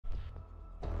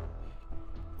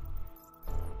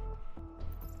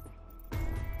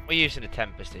We're using the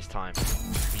Tempest this time.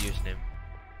 We're using him.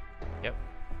 Yep.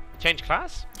 Change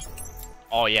class?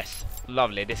 Oh yes.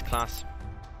 Lovely, this class.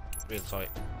 Real tight.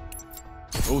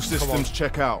 All systems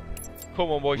check out.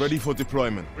 Come on, boys. Ready for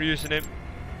deployment. We're using him.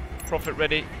 Prophet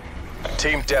ready.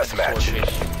 Team Deathmatch.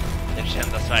 Den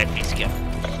kända svärdfisken.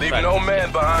 Leave no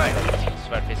man behind.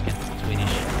 Svärdfisken,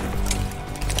 Swedish.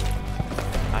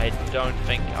 I don't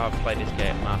think I've played this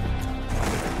game enough.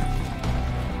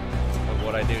 But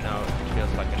what I do now, it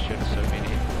feels like I should so many.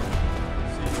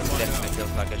 Definitely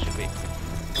feels like I should be.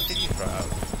 What did you throw out?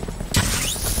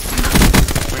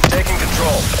 We're taking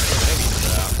control. Maybe you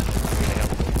throw out. Really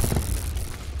helpful.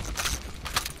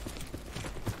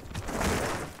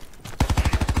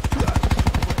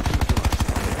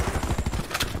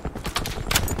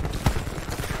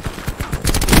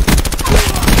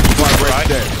 Right,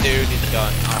 dude, he's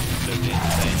gone absolutely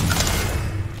insane.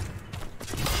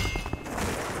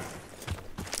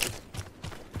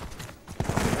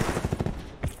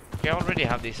 Okay, I already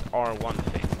have this R1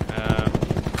 thing.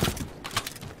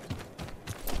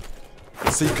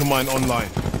 Seeker mine online.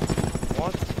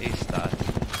 What is that?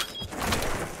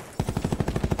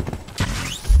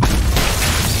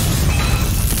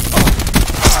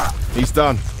 He's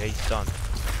done. Yeah, he's done.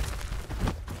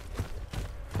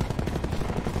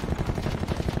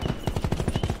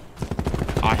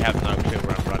 I have no clue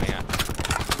where I'm running at.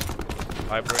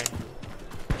 Library.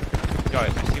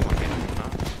 Guys, I see one here. No?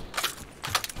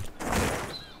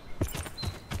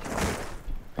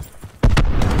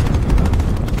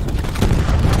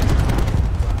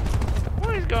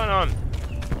 What is going on?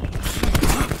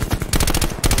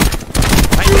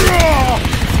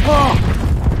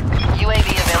 UAV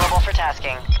available for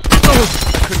tasking. I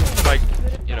couldn't, like,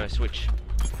 you know, switch.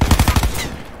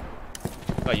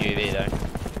 Got UAV though.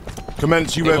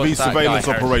 Commence UAV surveillance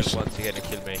operations. Once again to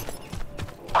kill me.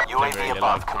 UAV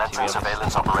above, commencing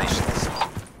surveillance operations.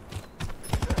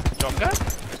 Drop gun?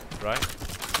 Right.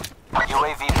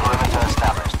 UAV perimeter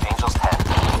established. Angels 10.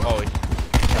 Oh, it's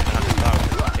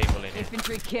 700,000 people in here.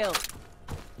 Infantry kill.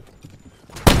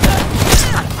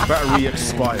 Battery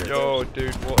expired. Yo,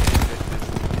 dude, what is this?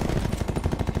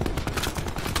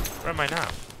 Where am I now?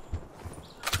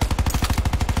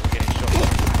 I'm getting shot.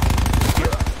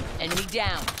 Enemy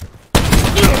down.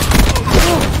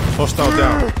 Hostile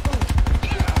down.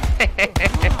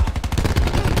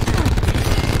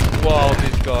 Whoa,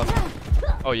 this gone.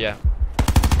 Oh yeah.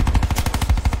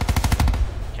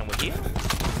 Can we heal?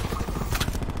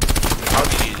 How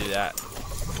did you do that?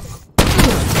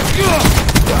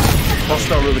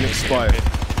 Hostile ruin expired.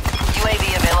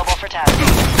 UAV available for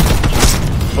tasking.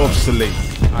 Obsolete.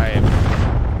 I am.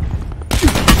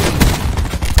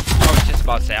 I was just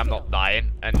about to say I'm not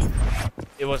dying, and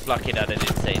it was lucky that I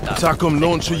didn't say that. TACOM,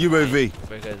 launch a UAV.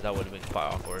 Because that would have been quite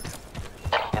awkward.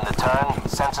 In the turn,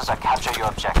 sensors are capture your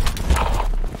objective.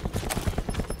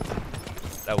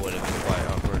 That would have been quite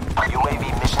awkward. UAV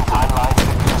mission timeline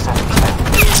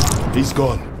 50%. He's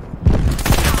gone.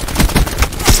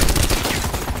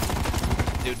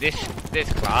 Dude,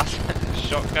 this class,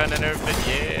 shotgun and everything,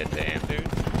 yeah, damn, dude.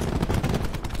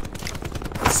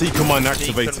 Seeker mine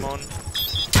activated. Come on.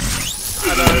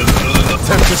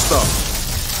 Tempest up.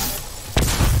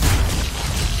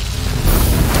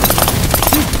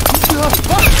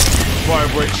 Fire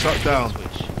break shut down.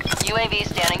 Switch. UAV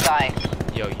standing by.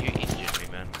 Yo, you injured me,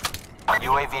 man.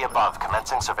 UAV above,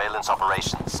 commencing surveillance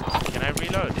operations. Can I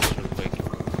reload this real quick?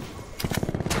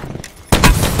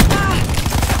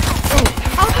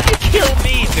 How did you kill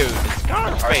me, dude?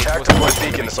 Scarface. Our tactical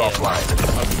beacon is offline.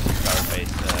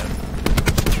 Scarface.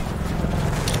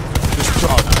 Just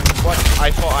charge. What?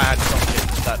 I thought I had something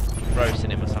that froze in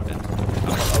him or something. I'm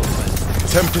not open.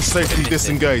 Tempest safely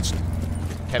disengaged.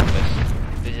 Tempest.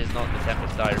 This is not the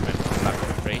Tempest I remember from Black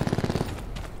Ops 3.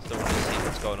 Still want to see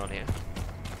what's going on here.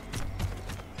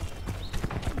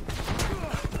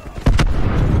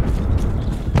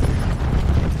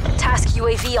 Task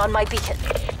UAV on my beacon.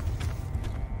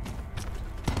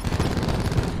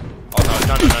 Oh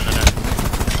no.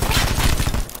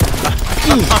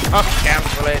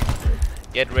 Cancel it.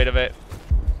 Get rid of it.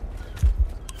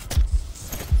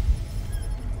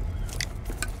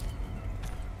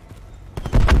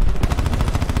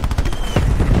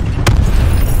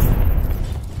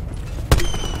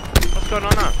 What's going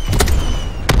on now?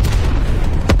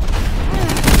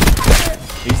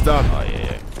 He's done. Oh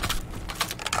yeah.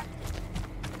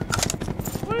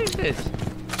 What is this?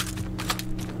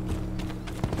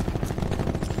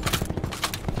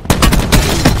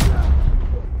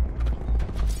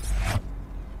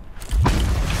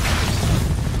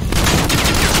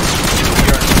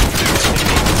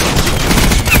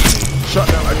 Shut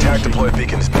down. Attack deploy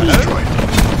beacon has been destroyed.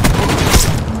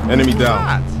 Enemy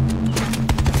down.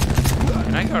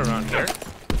 Can I go around here?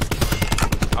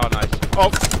 Oh, nice.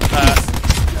 Oh,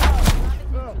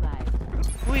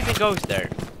 who even goes there?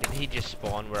 Did he just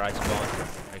spawn where I spawned?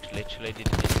 Like, literally, did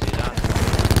he see that?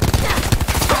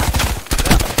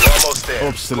 We're almost there.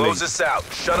 Obsolete. Close this out.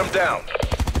 Shut them down.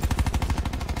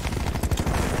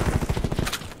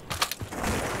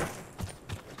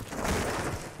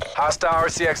 Hostile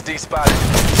RCXD spotted.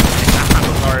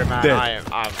 I'm sorry, man. Dead.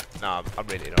 I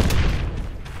really don't.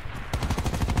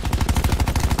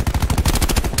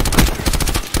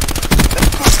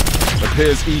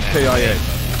 Appears EKIA.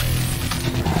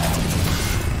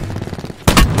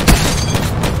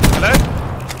 Hello?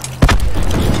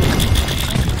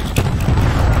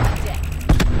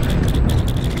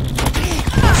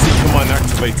 C command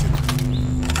activated.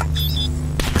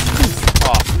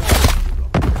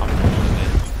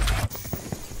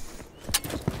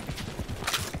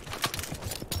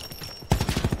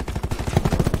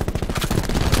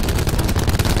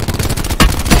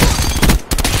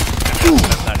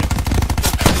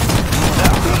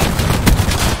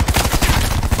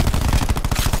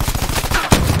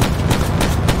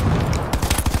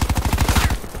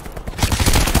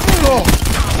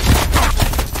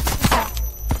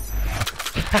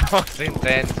 That was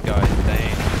intense, guys.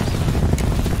 Dang.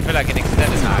 I feel like an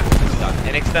extended mag with this gun.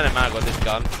 An extended mag with this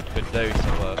gun could do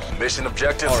some work. Mission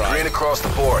objectives All right. green across the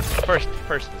board. First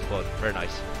squad, very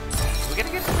nice. We're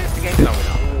gonna get the game now.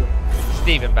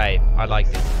 Stephen Babe, I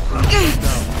like this.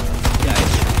 Yeah,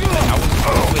 I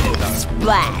was with it though.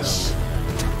 Splash.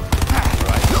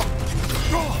 Alright.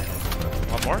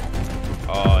 One more?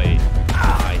 Oh, yeah.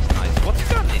 Nice. What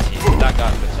gun is he? That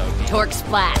gun was so deep. Torque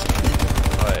splash.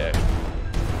 Oh yeah.